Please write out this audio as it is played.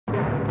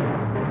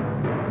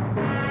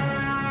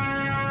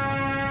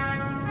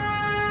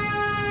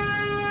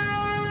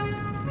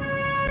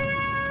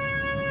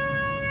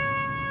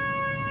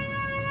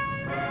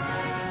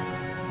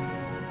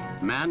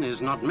Man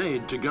is not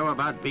made to go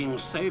about being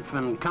safe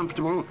and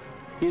comfortable.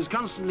 He is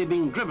constantly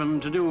being driven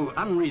to do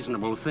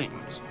unreasonable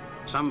things.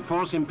 Some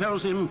force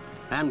impels him,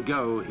 and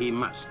go he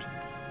must.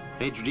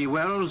 H.G.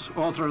 Wells,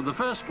 author of The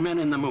First Men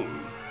in the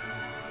Moon.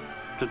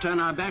 To turn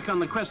our back on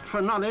the quest for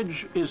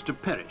knowledge is to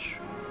perish.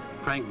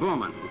 Frank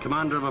Borman,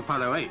 commander of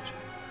Apollo 8.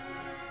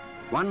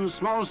 One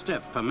small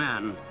step for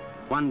man,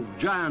 one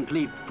giant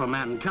leap for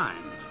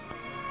mankind.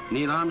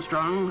 Neil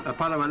Armstrong,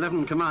 Apollo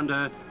 11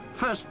 commander,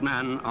 first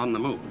man on the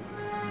moon.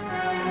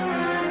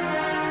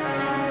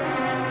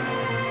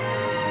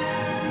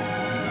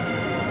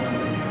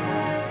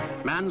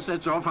 Man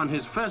sets off on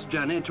his first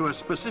journey to a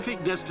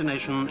specific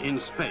destination in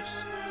space,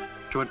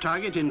 to a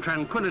target in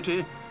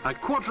tranquility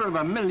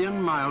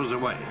 250,000 miles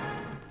away.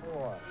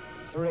 4,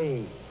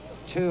 3,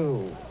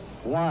 2,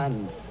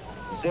 1,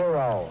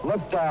 0.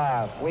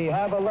 Liftoff. We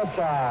have a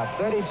liftoff.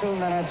 32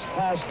 minutes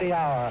past the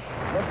hour.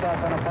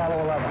 Liftoff on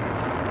Apollo 11.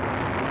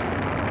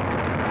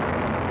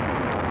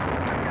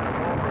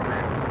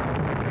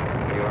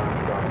 Neil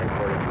Armstrong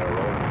reporting the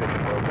roll 6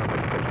 program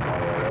with 6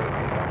 Apollo 11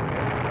 on time.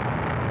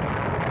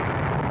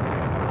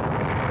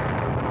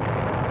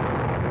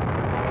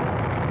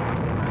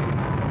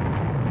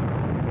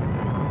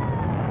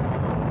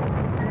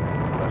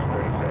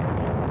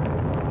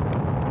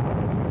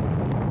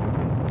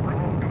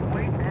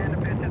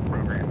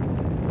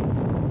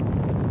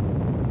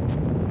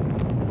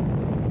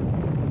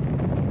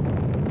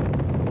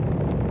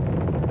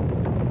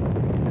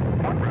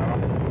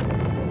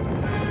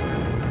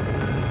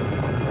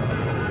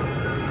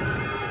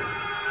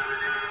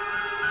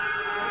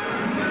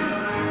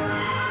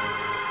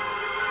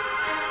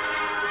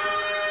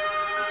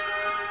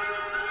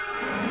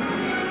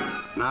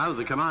 Now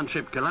the command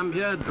ship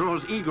Columbia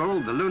draws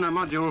Eagle, the lunar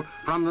module,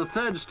 from the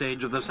third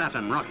stage of the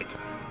Saturn rocket.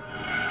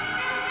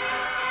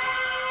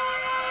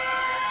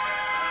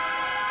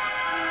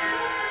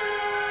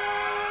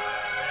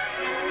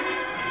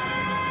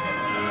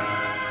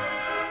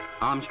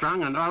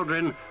 Armstrong and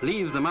Aldrin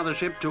leave the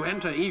mothership to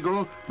enter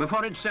Eagle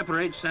before it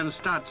separates and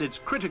starts its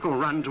critical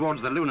run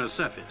towards the lunar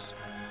surface.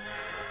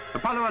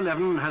 Apollo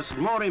 11 has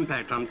more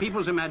impact on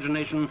people's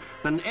imagination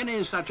than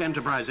any such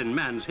enterprise in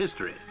man's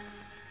history.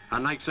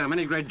 Unlike so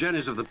many great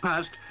journeys of the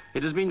past,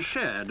 it has been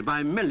shared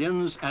by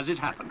millions as it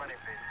happened. 100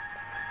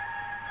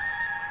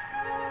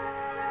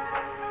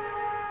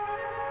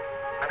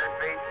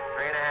 feet,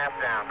 3.5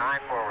 down, 9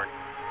 forward.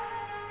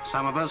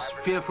 Some of us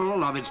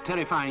fearful of its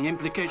terrifying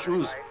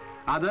implications,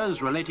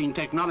 others relating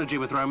technology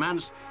with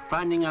romance,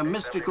 finding a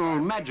mystical,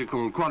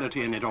 magical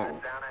quality in it all.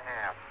 Down a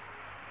half.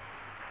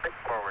 6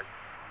 forward.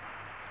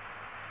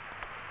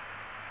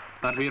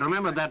 But we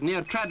remember that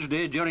near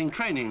tragedy during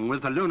training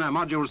with the lunar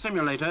module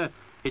simulator,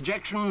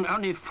 ejection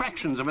only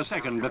fractions of a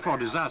second before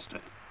disaster.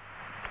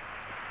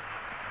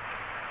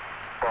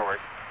 Forward.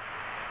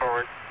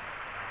 Forward.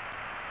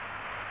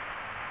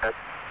 That's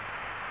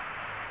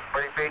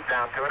 40 feet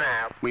down,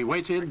 2.5. We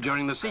waited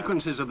during the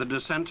sequences of the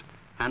descent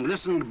and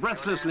listened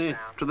breathlessly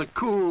to the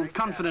cool,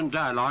 confident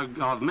dialogue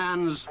of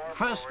man's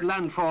first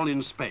landfall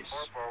in space.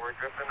 4 forward,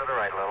 drift into the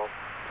right a little.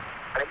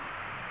 6,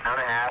 down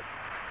a half.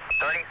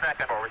 30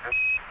 seconds forward.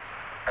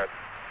 Good.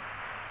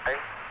 8.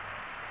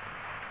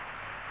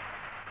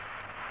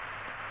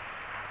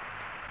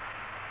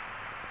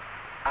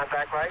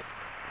 Contact right.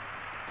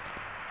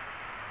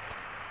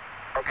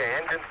 Okay,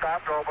 engine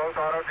stop, roll both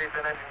auto,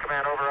 decent engine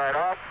command override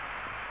off.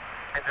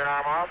 Engine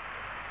arm off.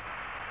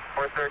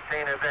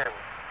 413 is in.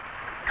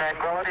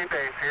 Tranquility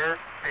base here.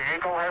 The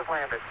Eagle has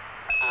landed.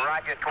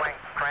 Roger,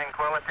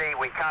 Tranquility.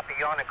 We copy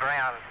you on the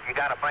ground. You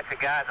got a bunch of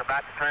guys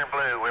about to turn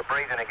blue. We're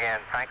breathing again.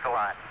 Thanks a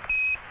lot.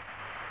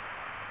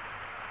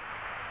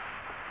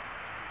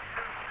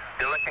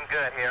 You're looking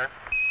good here.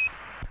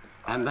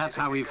 And that's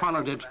how we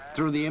followed it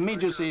through the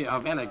immediacy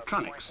of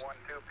electronics.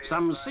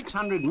 Some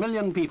 600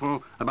 million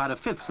people, about a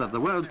fifth of the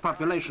world's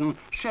population,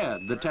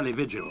 shared the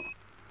televigil.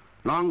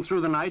 Long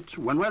through the night,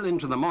 when well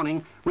into the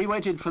morning, we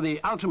waited for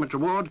the ultimate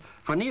reward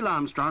for Neil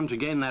Armstrong to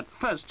gain that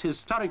first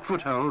historic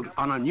foothold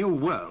on a new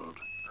world.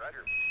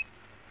 Roger.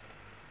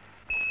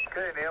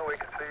 Okay, Neil, we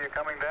can see you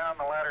coming down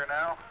the ladder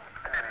now.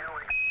 Okay, Neil,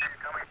 we can see you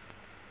coming.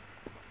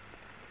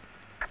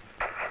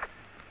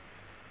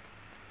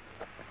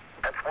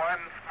 That's one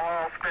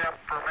small step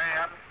for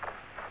man,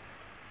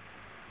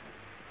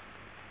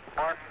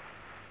 one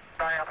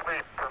giant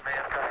leap for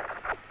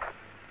mankind.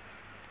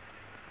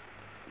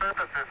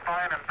 Surface is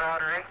fine and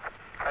powdery.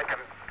 I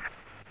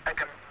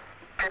can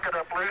pick it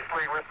up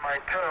loosely with my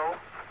toe.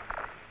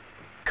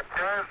 It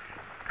does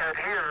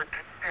adhere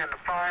in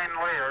fine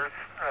layers,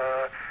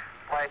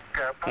 like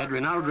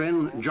Edwin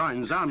Aldrin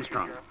joins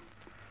Armstrong.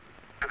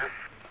 To the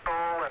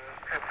sole and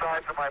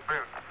insides of my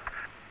boot.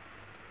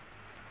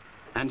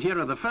 And here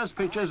are the first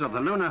pictures of the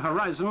Lunar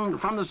Horizon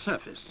from the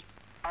surface.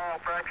 Small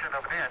fraction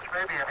of an inch,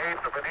 maybe an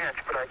eighth of an inch,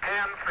 but I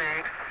can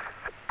see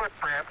the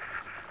footprints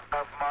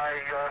of my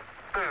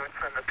boots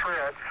and the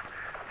treads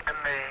in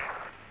the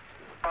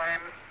fine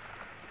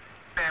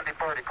sandy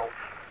particles.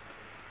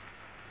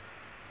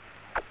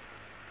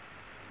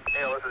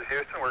 Neil, this is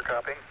Houston. We're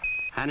copying.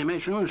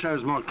 Animation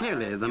shows more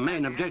clearly the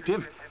main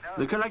objective.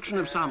 The collection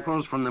of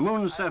samples from the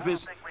moon's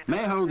surface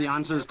may hold the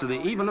answers to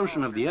the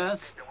evolution of the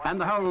Earth and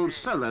the whole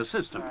solar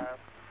system.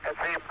 It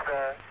seems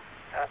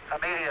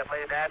immediately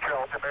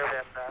natural to move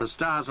in. The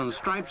stars and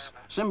stripes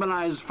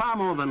symbolize far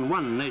more than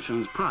one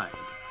nation's pride.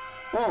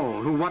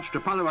 All who watched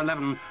Apollo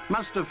 11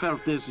 must have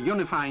felt this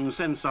unifying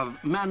sense of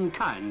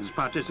mankind's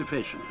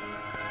participation.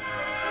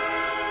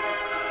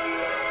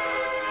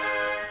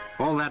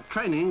 All that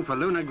training for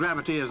lunar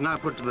gravity is now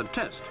put to the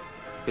test.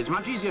 It's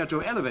much easier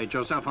to elevate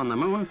yourself on the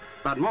moon,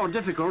 but more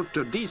difficult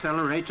to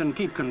decelerate and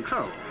keep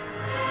control.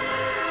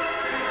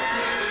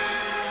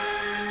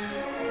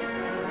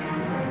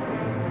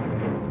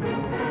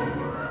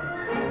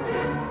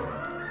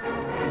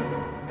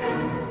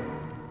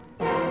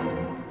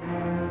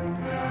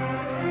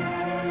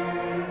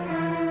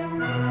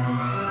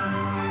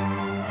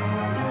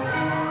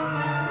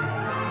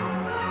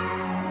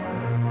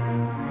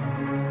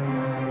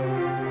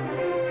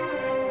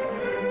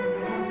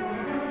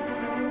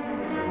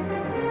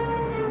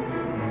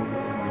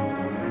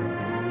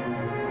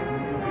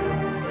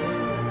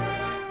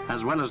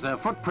 As well as their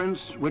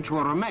footprints, which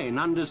will remain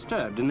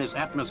undisturbed in this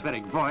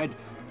atmospheric void,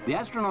 the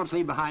astronauts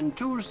leave behind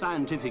 2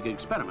 scientific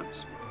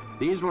experiments.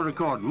 These will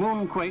record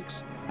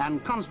moonquakes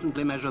and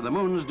constantly measure the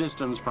moon's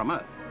distance from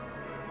Earth.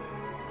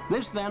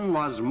 This then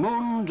was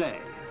Moon Day,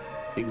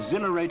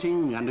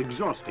 exhilarating and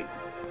exhausting.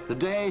 The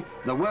day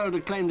the world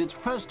acclaimed its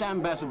first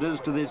ambassadors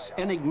to this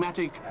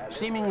enigmatic,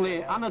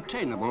 seemingly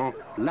unattainable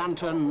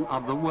lantern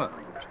of the world.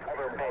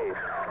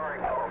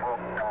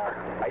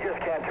 I just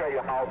can't tell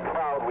you how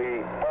proud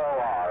we all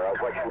are of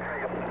what you...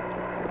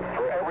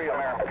 For every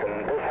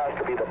American, this has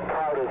to be the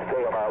proudest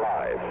day of our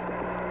lives.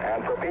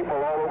 And for people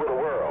all over the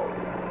world,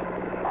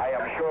 I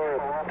am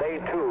sure they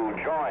too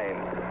join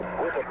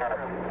with the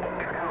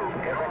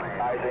in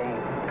recognizing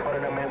what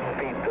an immense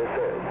feat this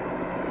is.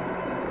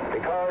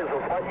 Because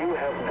of what you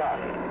have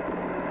done,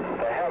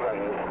 the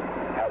heavens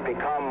have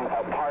become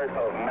a part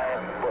of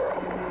man's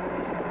world.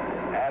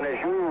 And as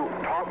you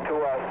talk to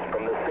us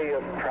from the Sea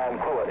of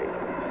Tranquility,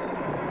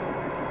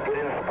 it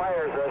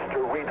inspires us to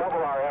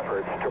redouble our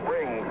efforts to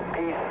bring